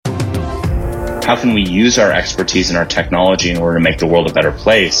how can we use our expertise and our technology in order to make the world a better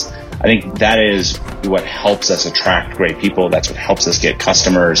place? I think that is what helps us attract great people. That's what helps us get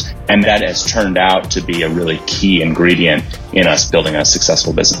customers. And that has turned out to be a really key ingredient in us building a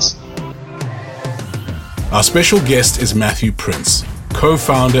successful business. Our special guest is Matthew Prince,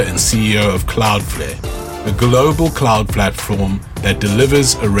 co-founder and CEO of Cloudflare, a global cloud platform that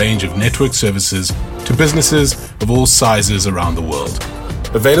delivers a range of network services to businesses of all sizes around the world.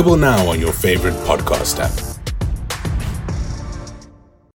 Available now on your favorite podcast app.